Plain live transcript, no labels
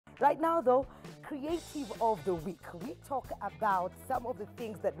Right now, though, Creative of the Week. We talk about some of the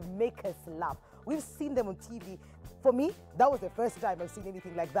things that make us laugh. We've seen them on TV. For me, that was the first time I've seen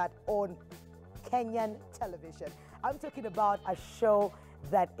anything like that on Kenyan television. I'm talking about a show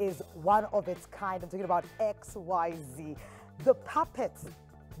that is one of its kind. I'm talking about XYZ. The puppets,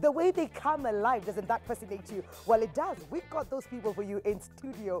 the way they come alive, doesn't that fascinate you? Well, it does. We've got those people for you in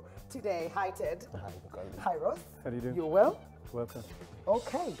studio today. Hi, Ted. Hi, Hi, Ross. How do you do? You well? Welcome.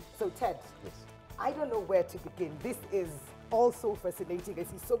 Okay, so Ted, yes. I don't know where to begin. This is also fascinating. I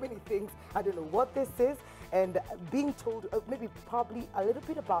see so many things. I don't know what this is. And being told, maybe probably a little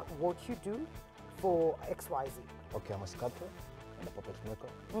bit about what you do for XYZ. Okay, I'm a sculptor and a puppet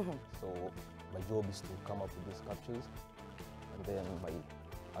maker. So my job is to come up with these sculptures, and then my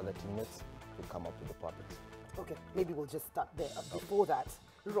other teammates will come up with the puppets. Okay, maybe we'll just start there. Before that,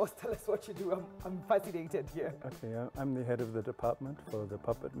 Ross, tell us what you do. I'm fascinated here. Okay, I'm the head of the department for the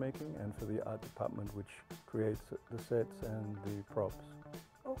puppet making and for the art department, which creates the sets and the props.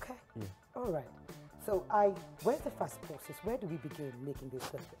 Okay. Yeah. All right. So where's the first process? Where do we begin making these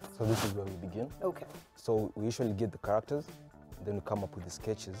puppets? So this is where we begin. Okay. So we usually get the characters, then we come up with the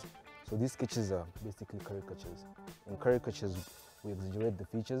sketches. So these sketches are basically caricatures. In caricatures, we exaggerate the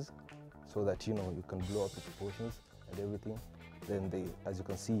features so that, you know, you can blow up the proportions and everything. Then they, as you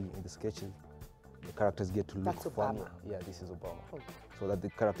can see in the sketches, the characters get to look That's funnier. Obama. Yeah, this is Obama. Okay. So that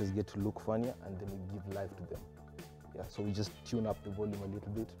the characters get to look funnier, and then we give life to them. Yeah, so we just tune up the volume a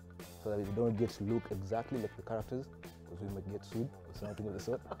little bit so that we don't get to look exactly like the characters, because we might get sued or something of the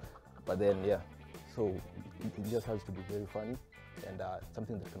sort. But then, yeah, so it just has to be very funny and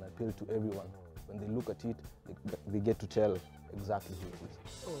something that can appeal to everyone. When they look at it, they get to tell exactly who it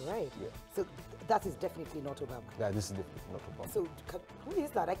is. All right. Yeah. So that is definitely not Obama. Yeah, this is definitely not Obama. So who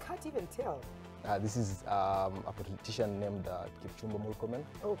is that? I can't even tell. This is a politician named Kipchumba Murkomen.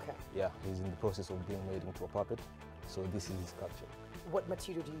 Okay. Yeah, he's in the process of being made into a puppet. So this is his sculpture. What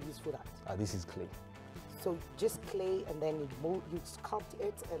material do you use for that? This is clay. So just clay, and then you sculpt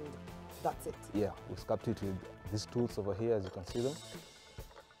it, and that's it. Yeah, we sculpt it with these tools over here, as you can see them.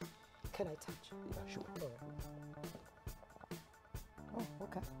 Can I touch? Yeah, sure. Oh,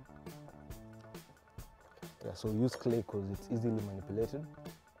 okay. Yeah, so we use clay because it's easily manipulated,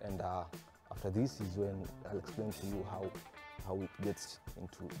 and after this is when I'll explain to you how it gets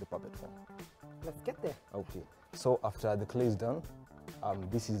into the puppet form. Let's get there. Okay, so after the clay is done,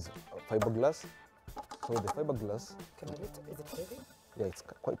 this is fiberglass. So the fiberglass, Can I lift? Is it heavy? yeah, it's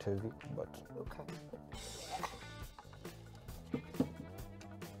quite heavy, but Okay.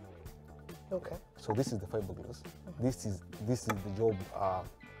 Okay. so this is the fiberglass. This is the job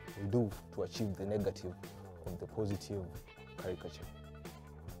we do to achieve the negative of the positive caricature.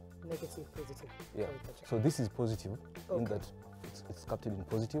 Negative, positive. Yeah. caricature. So this is positive in Okay. that it's sculpted in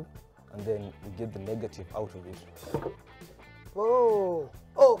positive, and then we get the negative out of it. Whoa.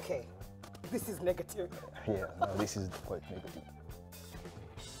 Okay. This is negative. Yeah, now this is quite negative.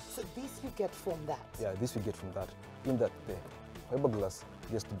 So this you get from that. Yeah, this we get from that, in that the fiberglass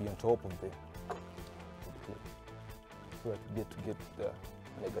gets to be on top of the clay, so that we get the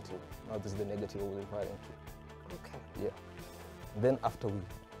negative. Now this is the negative we're referring to. Okay. Yeah. Then after we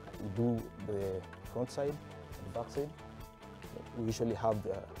do the front side and the back side, we usually have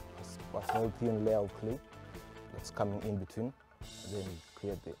a small thin layer of clay that's coming in between, and then we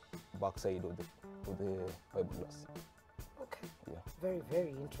create the back side of the fiberglass. Okay. Yeah. Very, very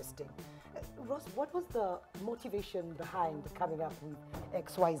interesting. Ross, what was the motivation behind coming up with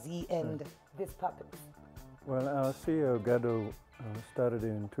XYZ and this puppet? Well, our CEO, Gado, started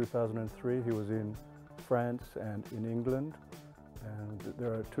in 2003. He was in France and in England. And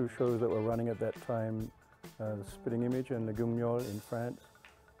there are two shows that were running at that time, The Spitting Image and Le Guignol in France.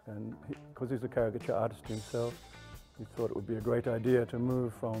 And because he's a caricature artist himself, he thought it would be a great idea to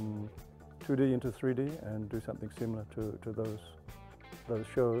move from 2D into 3D and do something similar to those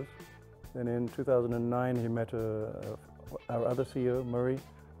shows. Then in 2009 he met our other CEO, Marie,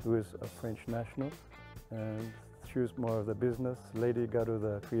 who is a French national, and she was more of the business, Lady Gado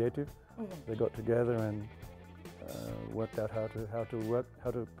the creative. They got together and worked out how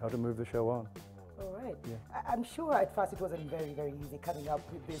to move the show on. All right. Yeah. I'm sure at first it wasn't very, very easy coming up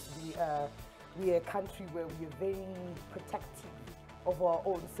with this. We are a country where we are very protective of our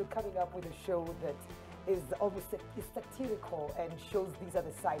own. So coming up with a show that is almost is satirical and shows these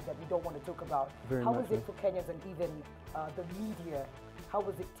other sides that we don't want to talk about. Very How much was it for Kenyans and even the media? How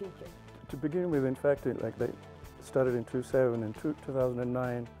was it taken? To begin with, in fact, they started in 2007 and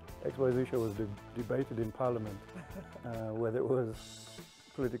 2009. XYZ show was debated in Parliament, whether it was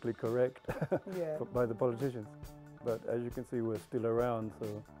politically correct Yeah. by the politicians. but as you can see, we're still around,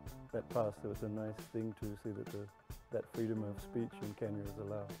 so that passed. So it's a nice thing to see that that freedom of speech in Kenya is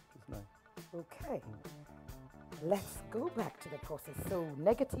allowed, which is nice. Okay. Let's go back to the process. So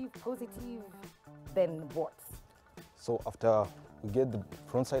negative, positive, then what? So after we get the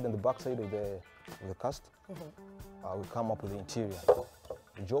front side and the back side of the cast, we come up with the interior.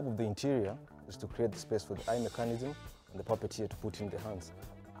 The job of the interior is to create the space for the eye mechanism and the puppeteer to put in the hands.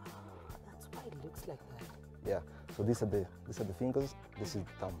 That's why it looks like that. Yeah. So these are the fingers. This is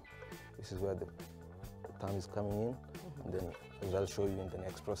the thumb. This is where the thumb is coming in, and then as I'll show you in the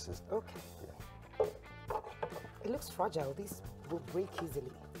next process. Okay. Yeah. It looks fragile. This will break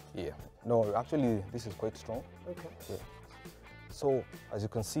easily. Yeah. No, actually, this is quite strong. Okay. Yeah. So as you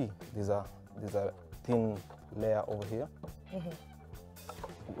can see, there's a thin layer over here.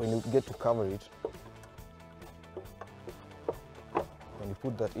 When you get to cover it, when you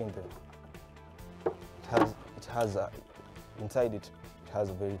put that in there, it has inside it has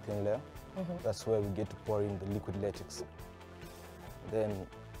a very thin layer. That's where we get to pour in the liquid latex. Then,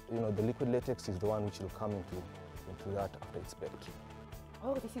 the liquid latex is the one which will come into that after it's baked.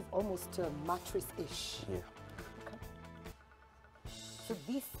 Oh, this is almost mattress-ish. Yeah. Okay. So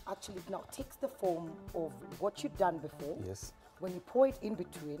this actually now takes the form of what you've done before. Yes. When you pour it in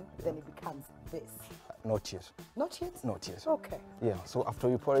between, then it becomes this. Not yet. Not yet? Not yet. Okay. Yeah, so after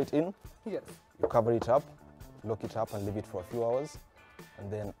you pour it in, Yes. you cover it up, lock it up and leave it for a few hours.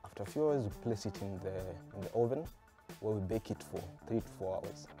 And then after a few hours, we place it in the oven where we bake it for 3 to 4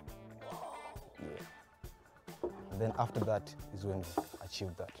 hours. Yeah. And then after that is when we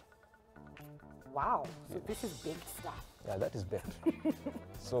achieve that. Wow. So this is baked stuff. Yeah, that is baked.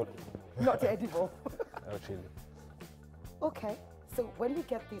 So, Not edible. not really. Okay. So when we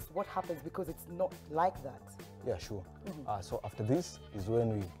get this, what happens? Because it's not like that. Yeah, sure. So after this is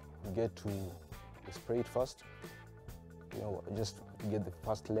when we get to spray it first. Just get the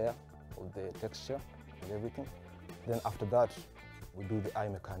first layer of the texture and everything. Then after that, we do the eye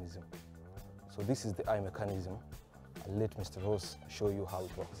mechanism. So this is the eye mechanism. I'll let Mr. Ross show you how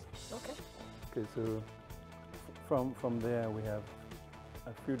it works. Okay. Okay, so from there we have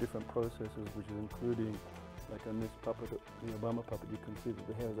a few different processes, which is including, like on this puppet, the Obama puppet, you can see that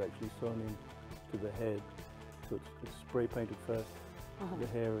the hair is actually sewn in to the head. So it's spray painted first. The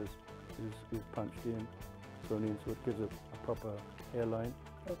hair is punched in, sewn in, so it gives it a proper hairline.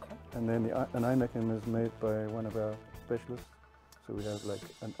 Okay. And then an eye mechanism is made by one of our specialists. So we have like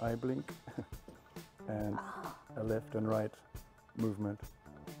an eye blink and a left and right movement.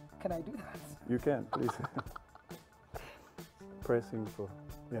 Can I do that? You can, please. Pressing for,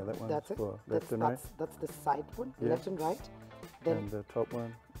 yeah, that one's That's it. for left and right. That's the side one, Yeah. left and right. Then And the top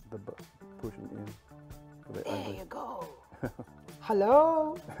one, pushing in for the eye there blink. you go.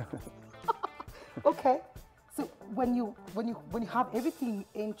 Hello. Okay. So when you have everything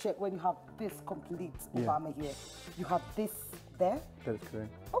in check, when you have this complete Yeah. Obama here, you have this there. That is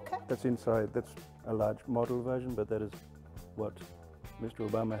correct. Okay. That's inside, that's a large model version, but that is what Mr.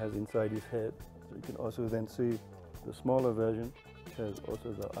 Obama has inside his head. So you can also then see the smaller version, which has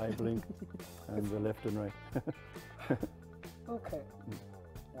also the eye blink and the left and right. Okay.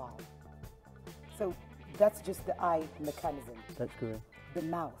 Wow. So that's just the eye mechanism. That's correct. The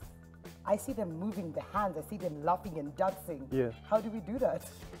mouth. I see them moving the hands. I see them laughing and dancing. Yes. How do we do that?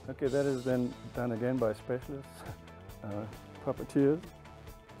 Okay, that is then done again by specialists, puppeteers.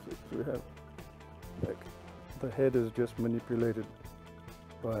 So we have, like, the head is just manipulated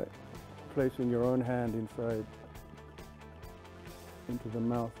by placing your own hand inside into the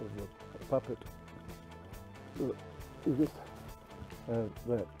mouth of the puppet. So you just have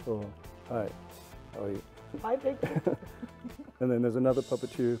that for, hi, how are you? I think. And then there's another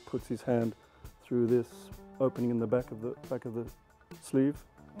puppeteer who puts his hand through this opening in the back of the sleeve,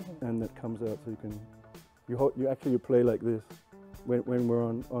 and that comes out. So you actually play like this when we're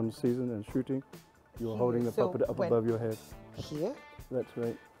on season and shooting. You're holding the So puppet up when- above your head. Here, That's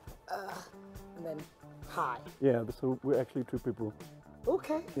right. and then high. Yeah. So we're actually two people.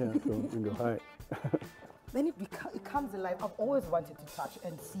 Okay. Yeah. So you can go hi. Then it comes alive. I've always wanted to touch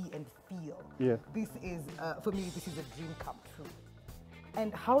and see and feel. Yeah. This is, for me, this is a dream come true.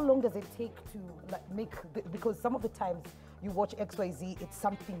 And how long does it take to make, because some of the times you watch XYZ, it's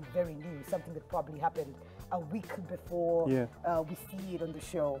something very new, something that probably happened a week before Yeah. we see it on the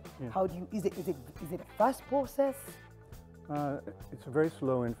show. Yeah. How do you, is it a fast process? It's very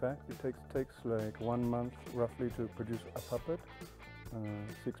slow, in fact. It takes like 1 month roughly to produce a puppet.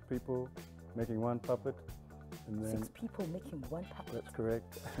 6 people making one puppet. And then 6 people making one puppet. that's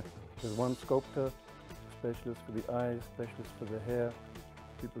correct. There's one sculptor, specialist for the eyes, specialist for the hair,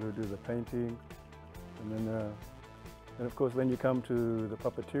 people who do the painting, and then there are And of course, then you come to the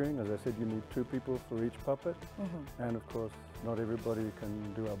puppeteering. As I said, you need 2 people for each puppet. And of course, not everybody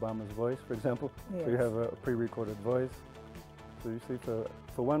can do Obama's voice, for example. Yes. So you have a pre-recorded voice. So you see,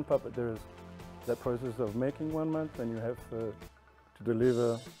 for one puppet, there is that process of making 1 month, and you have to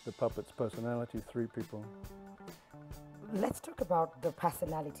deliver the puppet's personality, 3 people. Let's talk about the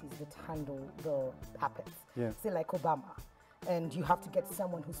personalities that handle the puppets. Yeah. Say like Obama. And you have to get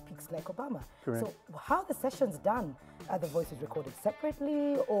someone who speaks like Obama. Correct. So how are the sessions done? Are the voices recorded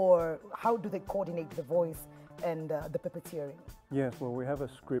separately, or how do they coordinate the voice and the puppeteering? Yes, well, we have a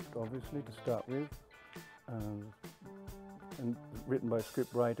script, obviously, to start with, and written by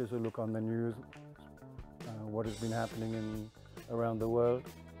script writers who look on the news, what has been happening around the world.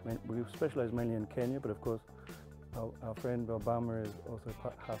 We specialize mainly in Kenya, but of course, our friend Obama is also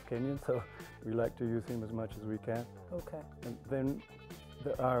half Kenyan, so we like to use him as much as we can. Okay. And then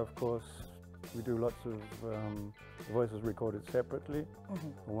there are, of course, we do lots of voices recorded separately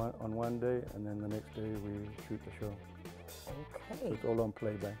on one day, and then the next day we shoot the show. Okay. So it's all on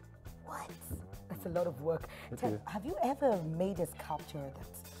playback. What? That's a lot of work. It is. Have you ever made a sculpture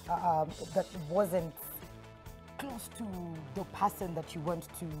that wasn't close to the person that you want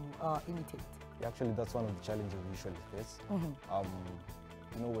to imitate? Actually, that's one of the challenges we usually face.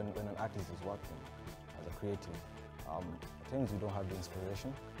 You know, when an artist is working as a creative, at times you don't have the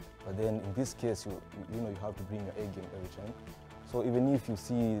inspiration, but then in this case, you know, you have to bring your A game every time. So even if you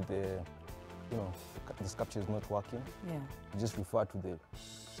see the sculpture is not working, you just refer to the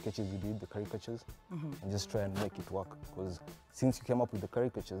sketches you did, the caricatures, and just try and make it work. Because since you came up with the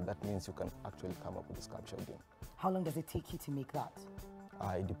caricatures, that means you can actually come up with the sculpture again. How long does it take you to make that?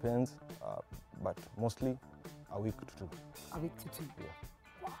 It depends, but mostly a week to 2. A week to 2? Yeah.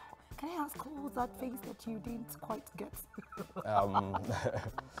 Wow. Can I ask who was that face that you didn't quite get?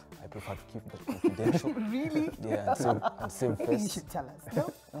 I prefer to keep that confidential. Really? Yeah, and save Maybe face. you should tell us,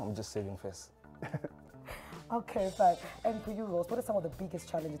 no? No, I'm just saving face. Okay, fine. And for you, Rose, what are some of the biggest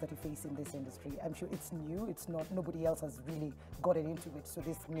challenges that you face in this industry? I'm sure it's new, it's not, nobody else has really gotten into it, so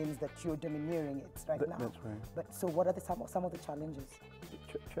this means that you're domineering it right now. That's right. But so what are some of the challenges?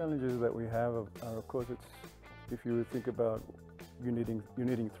 The challenges that we have are, of course, it's, if you think about you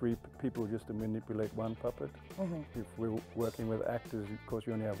needing 3 people just to manipulate 1 puppet. If we're working with actors, of course,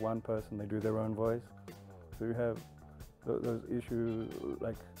 you only have 1 person, they do their own voice. So you have those issues,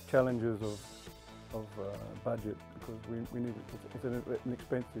 like challenges of budget, because we need, it's an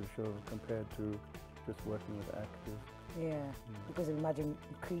expensive show compared to just working with actors. Yeah, because imagine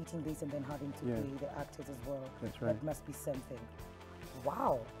creating this and then having to pay the actors as well. That's right. That must be something.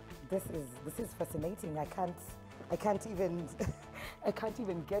 Wow, this is fascinating. I can't even I can't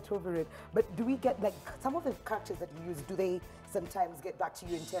even get over it. But do we get, like, some of the characters that you use, do they sometimes get back to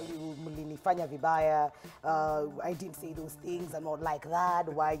you and tell you, "Mulinifanya vibaya, I didn't say those things, I'm not like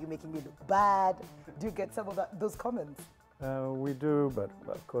that, why are you making me look bad?" Do you get some of those comments? We do, but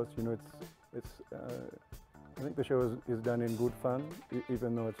of course, you know, I think the show is done in good fun,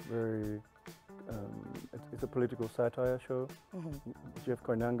 even though it's very, it's a political satire show. Jeff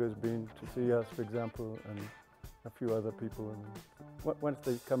Koinange has been to see us, for example, and a few other people. And once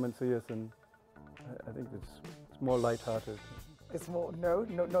they come and see us, and I think it's more light-hearted. It's more,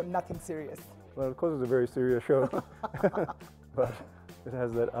 nothing serious. Well, of course, it's a very serious show, but it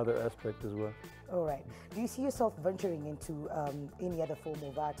has that other aspect as well. All right. Do you see yourself venturing into any other form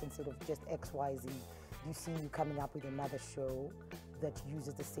of art instead of just XYZ? Do you see you coming up with another show that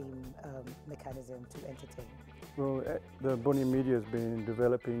uses the same mechanism to entertain? Well, the Boni Media has been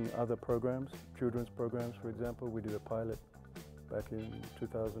developing other programs, children's programs, for example. We did a pilot back in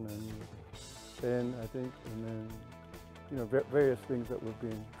 2010, I think, and then, you know, various things that we've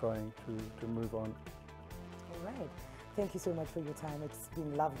been trying to move on. All right. Thank you so much for your time. It's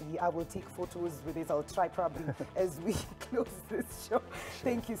been lovely. I will take photos with this. I'll try probably as we close this show.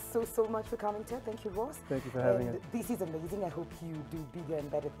 Thank you so much for coming, Ted. Thank you, Ross. Thank you for having us. This is amazing. I hope you do bigger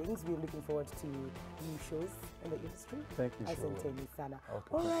and better things. We're looking forward to new shows in the industry. Thank you. Asanteni sana.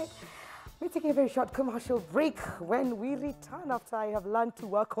 Okay. All right. We're taking a very short commercial break. When we return, after I have learned to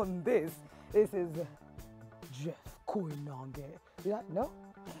work on this is Jeff Koinange. Yeah, no?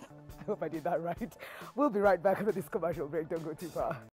 I hope I did that right. We'll be right back after this commercial break. Don't go too far.